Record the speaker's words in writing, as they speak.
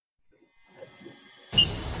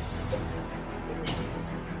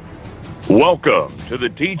Welcome to the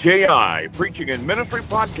TJI Preaching and Ministry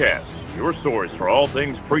Podcast, your source for all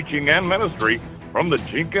things preaching and ministry from the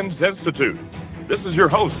Jenkins Institute. This is your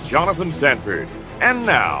host, Jonathan Sanford. And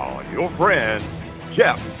now, your friends,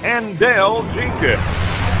 Jeff and Dale Jenkins.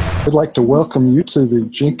 I'd like to welcome you to the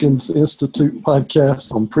Jenkins Institute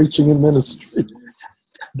podcast on preaching and ministry.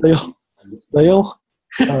 Dale,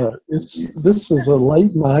 this is a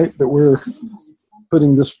late night that we're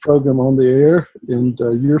putting this program on the air, and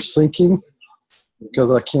you're sinking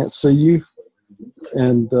because I can't see you,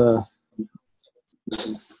 and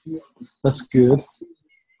that's good.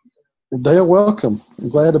 Dale, welcome. I'm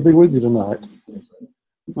glad to be with you tonight.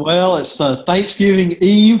 Well, it's Thanksgiving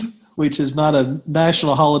Eve, which is not a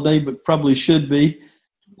national holiday, but probably should be,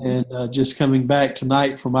 and just coming back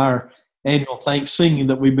tonight from our annual thanks singing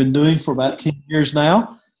that we've been doing for about 10 years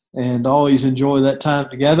now, and always enjoy that time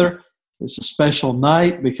together. It's a special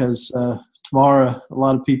night because tomorrow a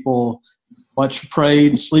lot of people watch the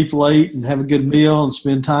parade, sleep late, and have a good meal and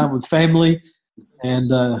spend time with family.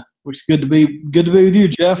 And which is good to be with you,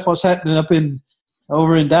 Jeff. What's happening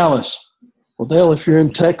over in Dallas? Well, Dale, if you're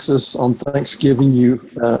in Texas on Thanksgiving, you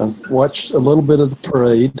watch a little bit of the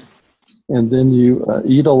parade, and then you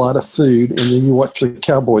eat a lot of food, and then you watch the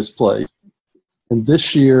Cowboys play. And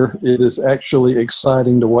this year, it is actually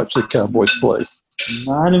exciting to watch the Cowboys play.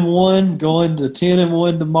 9-1, going to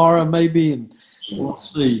 10-1 tomorrow, maybe, and we'll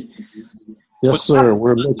see. Yes, sir.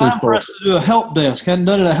 We're looking time for us to do a help desk. Hadn't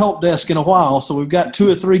done a help desk in a while, so we've got 2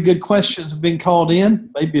 or 3 good questions have been called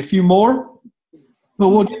in, maybe a few more, but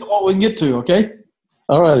we'll get to what we can get to. Okay.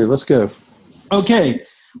 All righty, let's go. Okay,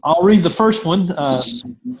 I'll read the first one.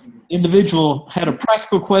 Individual had a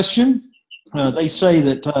practical question. They say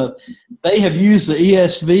that they have used the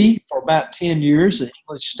ESV for about 10 years, the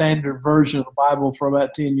English Standard Version of the Bible for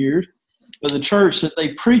about 10 years. But the church that they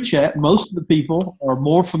preach at, most of the people are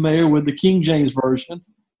more familiar with the King James Version,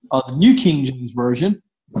 the New King James Version.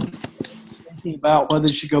 Thinking about whether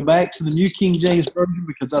they should go back to the New King James Version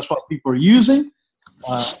because that's what people are using.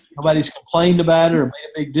 Nobody's complained about it or made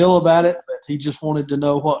a big deal about it, but he just wanted to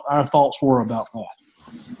know what our thoughts were about that.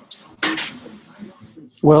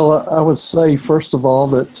 Well, I would say, first of all,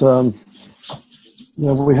 that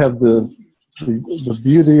we have the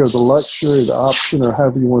beauty or the luxury, the option, or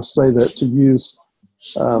however you want to say that, to use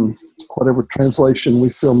whatever translation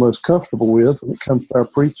we feel most comfortable with when it comes to our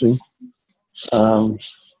preaching.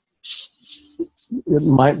 It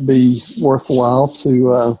might be worthwhile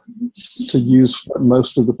to use what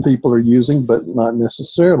most of the people are using, but not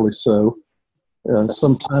necessarily so.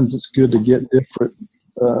 Sometimes it's good to get different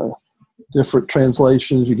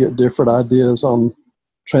translations. You get different ideas on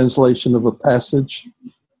translation of a passage.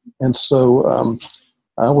 And so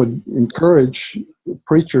I would encourage the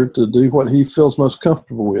preacher to do what he feels most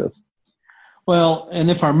comfortable with. Well,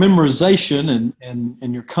 and if our memorization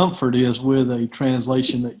and your comfort is with a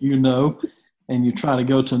translation that you know, and you try to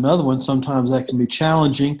go to another one, sometimes that can be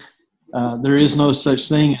challenging. There is no such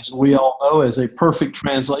thing, as we all know, as a perfect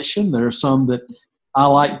translation. There are some that I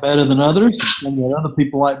like better than others, and some that other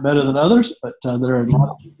people like better than others, but there are a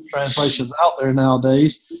lot of translations out there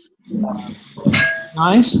nowadays.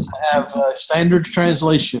 Nice to have a standard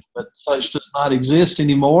translation, but such does not exist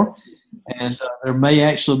anymore, and there may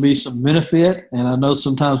actually be some benefit. And I know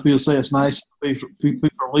sometimes people say it's nice if people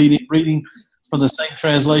are reading from the same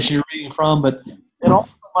translation you're reading from, but it also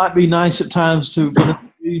might be nice at times to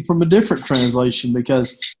read from a different translation,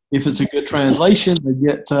 because if it's a good translation, they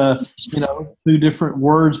get 2 different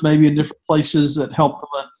words maybe in different places that help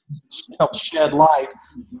shed light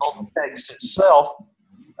on the text itself.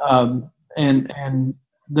 And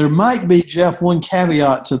there might be, Jeff, one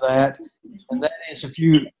caveat to that, and that is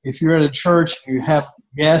if you're at a church and you have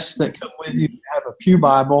guests that come with you, you have a pew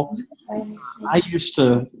Bible. I used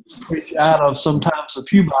to preach out of sometimes the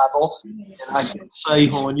pew Bible, and I could say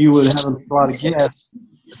when you would have a lot of guests,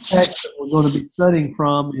 the text that we're going to be studying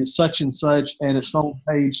from is such and such, and it's on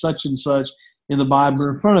page such and such in the Bible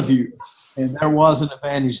in front of you, and there was an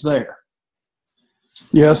advantage there.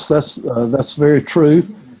 Yes, that's very true.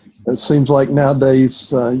 It seems like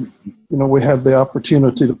nowadays, we have the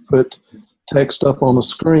opportunity to put text up on the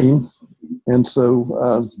screen, and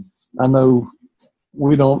so I know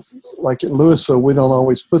we don't, like at Louisville, we don't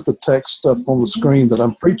always put the text up on the screen that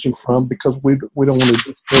I'm preaching from because we don't want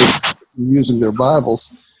to discourage using their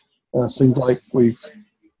Bibles. Seems like we've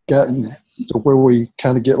gotten to where we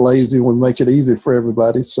kind of get lazy and we make it easy for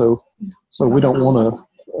everybody. So we don't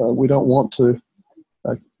want to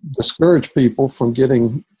discourage people from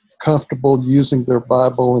getting comfortable using their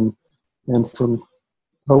Bible and from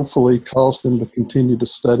hopefully cause them to continue to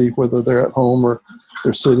study, whether they're at home or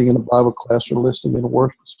they're sitting in a Bible class or listening in a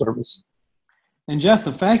worship service. And Jeff,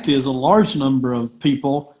 the fact is, a large number of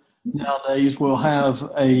people nowadays will have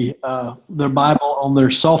their Bible on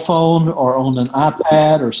their cell phone or on an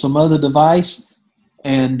iPad or some other device,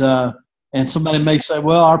 and somebody may say,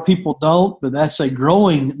 "Well, our people don't," but that's a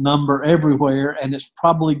growing number everywhere, and it's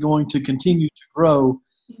probably going to continue to grow,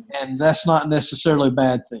 and that's not necessarily a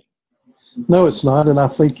bad thing. No, it's not, and I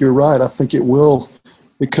think you're right. I think it will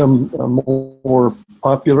become more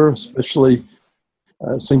popular, especially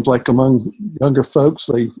it seems like among younger folks.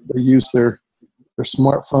 They use their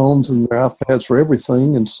smartphones and their iPads for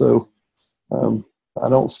everything, and so I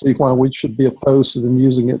don't see why we should be opposed to them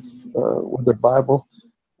using it with their Bible.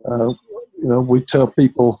 We tell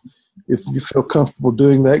people, if you feel comfortable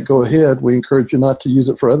doing that, go ahead. We encourage you not to use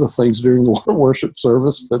it for other things during the worship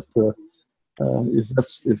service, but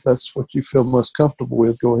if that's what you feel most comfortable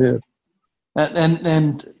with, go ahead.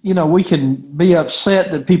 And we can be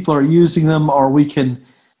upset that people are using them, or we can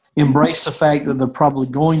embrace the fact that they're probably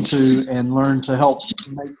going to, and learn to help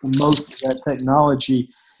make the most of that technology.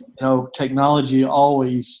 Technology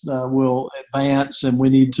always will advance, and we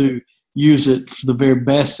need to use it for the very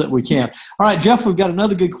best that we can. All right, Jeff, we've got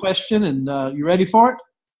another good question, and you ready for it?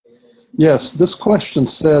 Yes, this question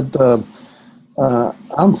said,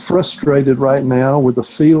 I'm frustrated right now with the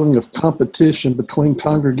feeling of competition between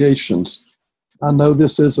congregations. I know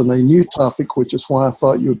this isn't a new topic, which is why I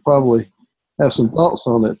thought you would probably have some thoughts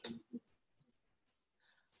on it.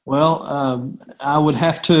 Well, I would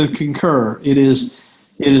have to concur. It is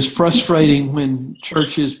frustrating when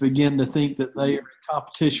churches begin to think that they are in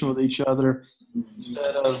competition with each other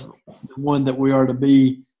instead of the one that we are to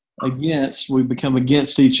be against. We become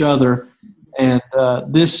against each other. And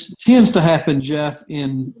this tends to happen, Jeff,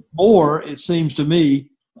 it seems to me,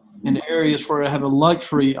 in areas where I have a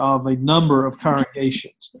luxury of a number of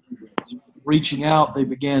congregations. Reaching out, they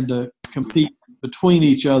began to compete between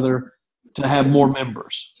each other to have more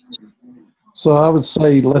members. So I would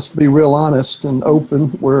say, let's be real honest and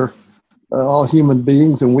open. We're all human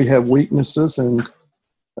beings, and we have weaknesses. And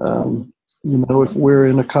if we're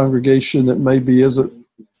in a congregation that maybe hasn't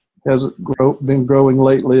been growing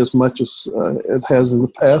lately as much as it has in the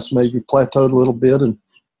past, maybe plateaued a little bit, and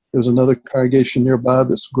there's another congregation nearby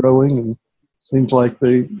that's growing, and seems like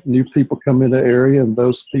the new people come into the area, and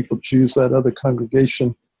those people choose that other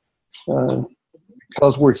congregation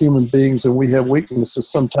because we're human beings and we have weaknesses.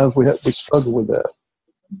 Sometimes we struggle with that.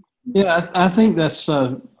 Yeah, I think that's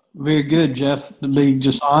very good, Jeff, to be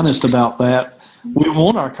just honest about that. We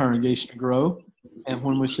want our congregation to grow, and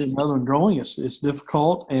when we see another one growing, it's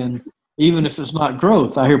difficult. And even if it's not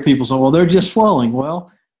growth, I hear people say, "Well, they're just swelling."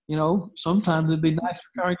 Well, sometimes it'd be nice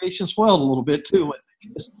for congregation swelled a little bit too.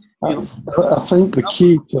 I think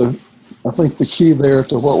the key there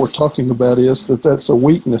to what we're talking about is that's a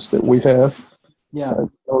weakness that we have. Yeah.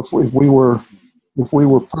 If we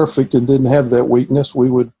were perfect and didn't have that weakness,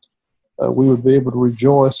 we would be able to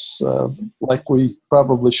rejoice like we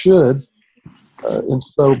probably should. And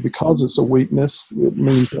so, because it's a weakness, it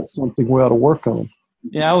means that's something we ought to work on.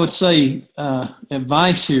 Yeah, I would say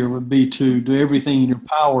advice here would be to do everything in your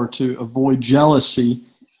power to avoid jealousy.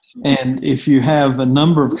 And if you have a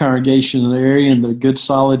number of congregations in the area and they're good,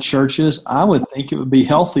 solid churches, I would think it would be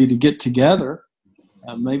healthy to get together.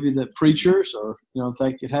 Maybe the preachers, or if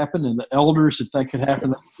that could happen, and the elders, if that could happen,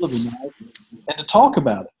 that would be nice. And to talk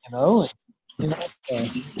about it.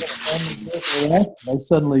 They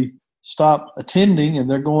suddenly stop attending, and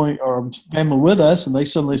they're going, or family with us, and they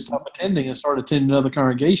suddenly stop attending and start attending another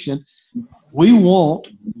congregation. We want,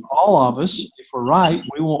 all of us, if we're right,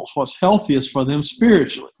 we want what's healthiest for them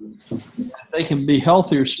spiritually. If they can be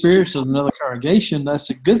healthier spiritually than another congregation, that's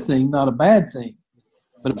a good thing, not a bad thing.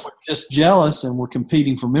 But if we're just jealous and we're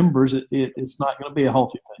competing for members, it's not going to be a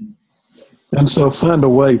healthy thing. And so find a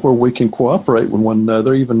way where we can cooperate with one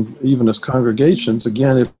another, even as congregations.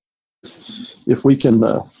 Again, if we can,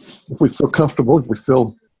 if we feel comfortable, if we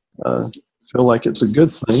feel like it's a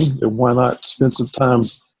good thing, then why not spend some time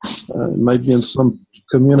maybe in some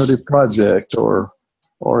community project or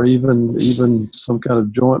even some kind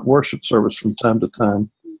of joint worship service from time to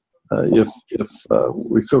time, if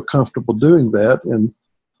we feel comfortable doing that. And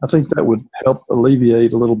I think that would help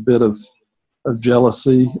alleviate a little bit of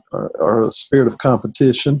jealousy or a spirit of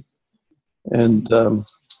competition. And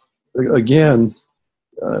again,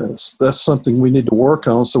 that's something we need to work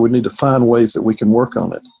on, so we need to find ways that we can work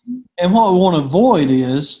on it. And what we want to avoid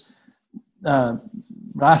is,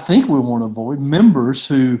 I think we want to avoid members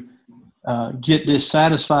who get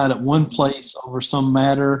dissatisfied at one place over some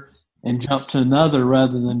matter and jump to another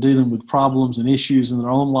rather than dealing with problems and issues in their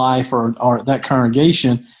own life or at that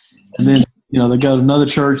congregation, and then they go to another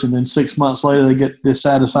church, and then 6 months later they get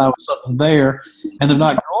dissatisfied with something there, and they're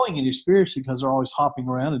not growing any spiritually because they're always hopping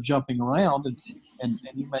around and jumping around. And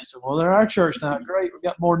you may say, well, they're our church now. Great, we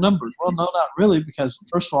got more numbers. Well, no, not really, because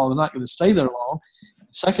first of all, they're not going to stay there long.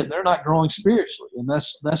 Second, they're not growing spiritually, and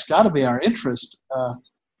that's got to be our interest.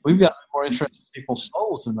 We've got more interest in people's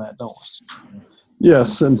souls than that, don't we?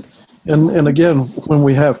 Yes, and again, when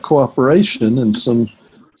we have cooperation and some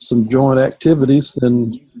joint activities,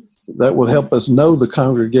 then that will help us know the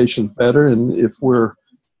congregation better. And if we're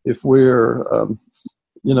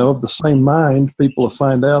of the same mind, people will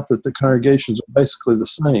find out that the congregations are basically the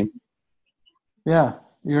same. Yeah,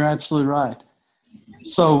 you're absolutely right.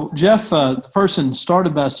 So, Jeff, the person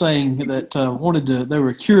started by saying that they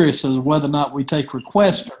were curious as to whether or not we take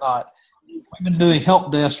requests or not. We've been doing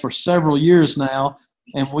HelpDesk for several years now,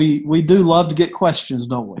 and we do love to get questions,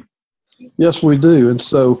 don't we? Yes, we do. And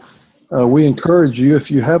so we encourage you,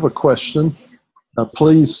 if you have a question,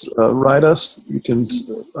 please write us. You can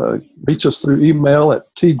reach us through email at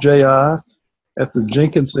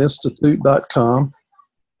tji@thejenkinsinstitute.com.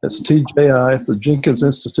 That's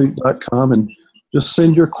tji@thejenkinsinstitute.com, and just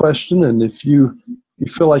send your question. And if you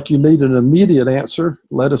feel like you need an immediate answer,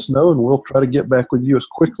 let us know, and we'll try to get back with you as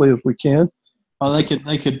quickly as we can. They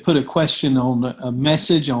could put a question on a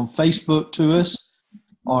message on Facebook to us,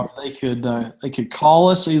 or they could call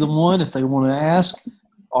us, either one, if they want to ask,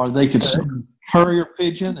 or they could send a courier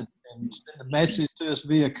pigeon and send a message to us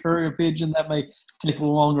via courier pigeon. That may take a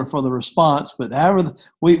little longer for the response, but however,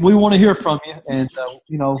 we want to hear from you, and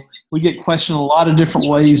we get questioned a lot of different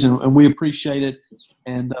ways, and we appreciate it,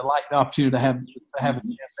 and like the opportunity to have a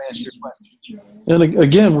chance to answer your question. And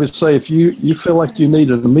again, we say if you feel like you need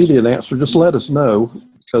an immediate answer, just let us know,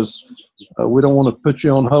 because we don't want to put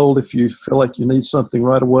you on hold if you feel like you need something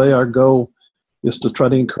right away. Our goal is to try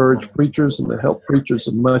to encourage preachers and to help preachers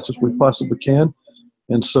as much as we possibly can.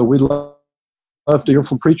 And so we love to hear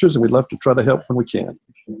from preachers, and we'd love to try to help when we can.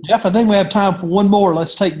 Jeff, I think we have time for one more.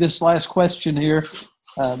 Let's take this last question here.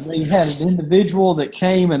 They had an individual that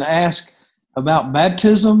came and asked about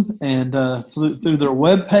baptism, and through their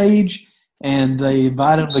web page, and they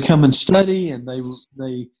invited them to come and study, and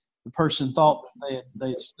the person thought that they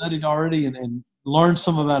had studied already and learned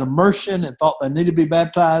some about immersion and thought they needed to be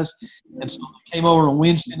baptized. And so they came over on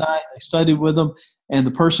Wednesday night, they studied with them, and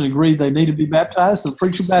the person agreed they needed to be baptized, so the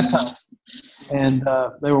preacher baptized them. And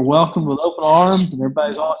they were welcomed with open arms, and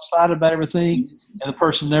everybody's all excited about everything, and the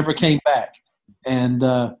person never came back. And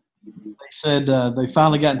they said they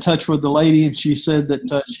finally got in touch with the lady, and she said that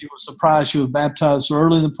she was surprised she was baptized so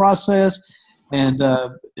early in the process, and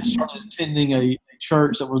started attending a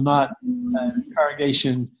church that was not a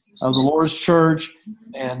congregation of the Lord's church.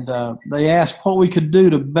 And they asked what we could do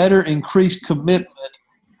to better increase commitment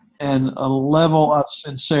and a level of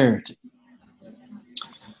sincerity.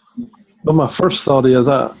 Well, my first thought is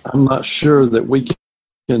I'm not sure that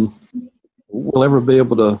we'll ever be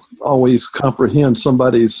able to always comprehend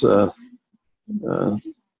somebody's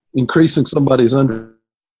increasing somebody's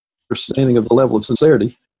understanding of the level of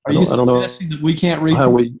sincerity. Are you suggesting that we can't read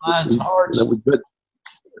minds and hearts?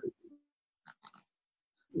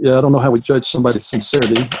 Yeah, I don't know how we judge somebody's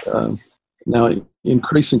sincerity. Now,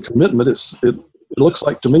 increasing commitment, it looks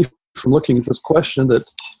like to me from looking at this question that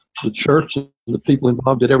the church and the people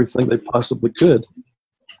involved did everything they possibly could.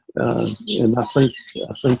 And I think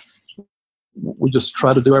we just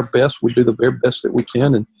try to do our best. We do the very best that we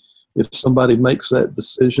can. And if somebody makes that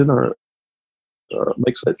decision or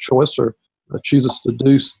makes that choice or chooses to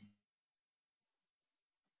do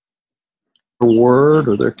their word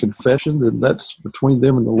or their confession, then that's between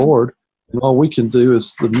them and the Lord. And all we can do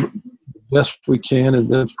is the best we can,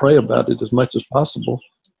 and then pray about it as much as possible.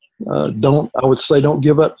 I would say don't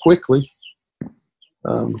give up quickly.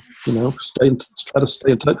 Try to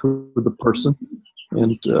stay in touch with the person,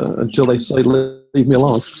 and until they say, leave me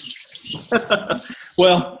alone.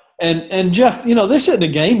 Well, and Jeff, this isn't a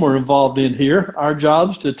game we're involved in here. Our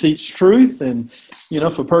job's to teach truth, and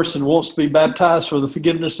if a person wants to be baptized for the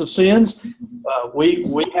forgiveness of sins, we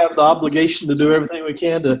have the obligation to do everything we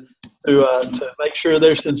can to make sure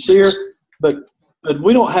they're sincere. But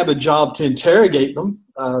we don't have a job to interrogate them.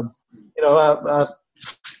 I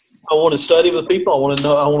want to study with people. I want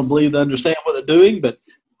to believe they understand what they're doing. But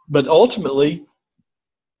ultimately,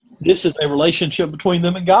 this is a relationship between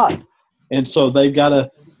them and God, and so they've got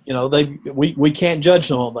to. We can't judge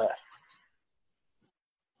them on that.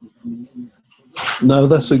 No,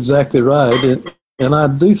 that's exactly right. And I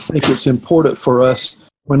do think it's important for us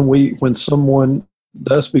when someone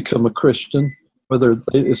does become a Christian, whether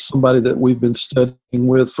it's somebody that we've been studying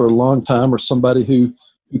with for a long time or somebody who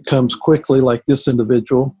comes quickly like this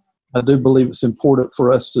individual, I do believe it's important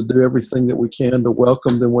for us to do everything that we can to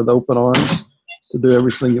welcome them with open arms, to do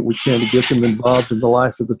everything that we can to get them involved in the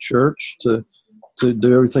life of the church, to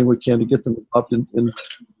do everything we can to get them involved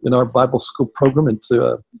in our Bible school program, and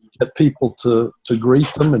to get people to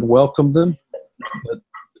greet them and welcome them. But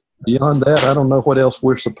beyond that, I don't know what else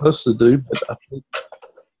we're supposed to do, but I think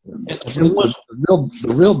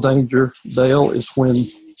the real danger, Dale, is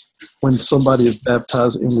when somebody is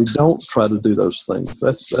baptized and we don't try to do those things.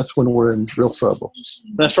 That's when we're in real trouble.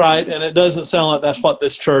 That's right, and it doesn't sound like that's what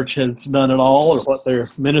this church has done at all, or what their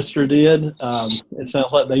minister did. It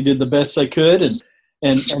sounds like they did the best they could,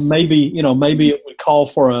 and maybe it would call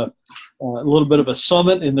for a little bit of a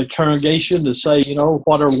summit in the congregation to say,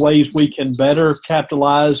 what are ways we can better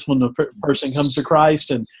capitalize when the person comes to Christ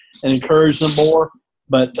and encourage them more.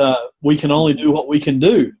 But we can only do what we can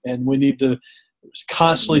do, and we need to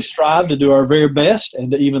constantly strive to do our very best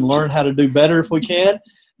and to even learn how to do better if we can.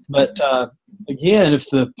 But again, if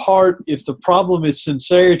the problem is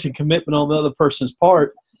sincerity and commitment on the other person's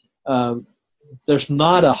part, there's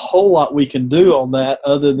not a whole lot we can do on that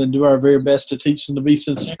other than do our very best to teach them to be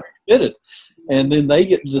sincere and committed. And then they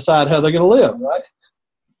get to decide how they're going to live, right?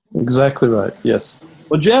 Exactly right, yes.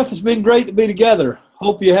 Well, Jeff, it's been great to be together.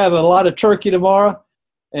 Hope you have a lot of turkey tomorrow.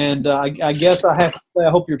 And I guess I have to say I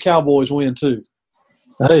hope your Cowboys win too.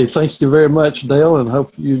 Hey, thank you very much, Dale, and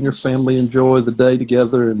hope you and your family enjoy the day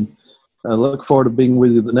together. And I look forward to being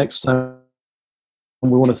with you the next time.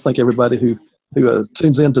 We want to thank everybody who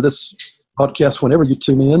tunes into this podcast whenever you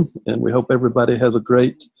tune in, and we hope everybody has a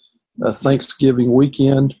great Thanksgiving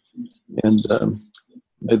weekend. And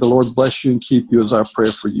may the Lord bless you and keep you is our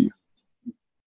prayer for you.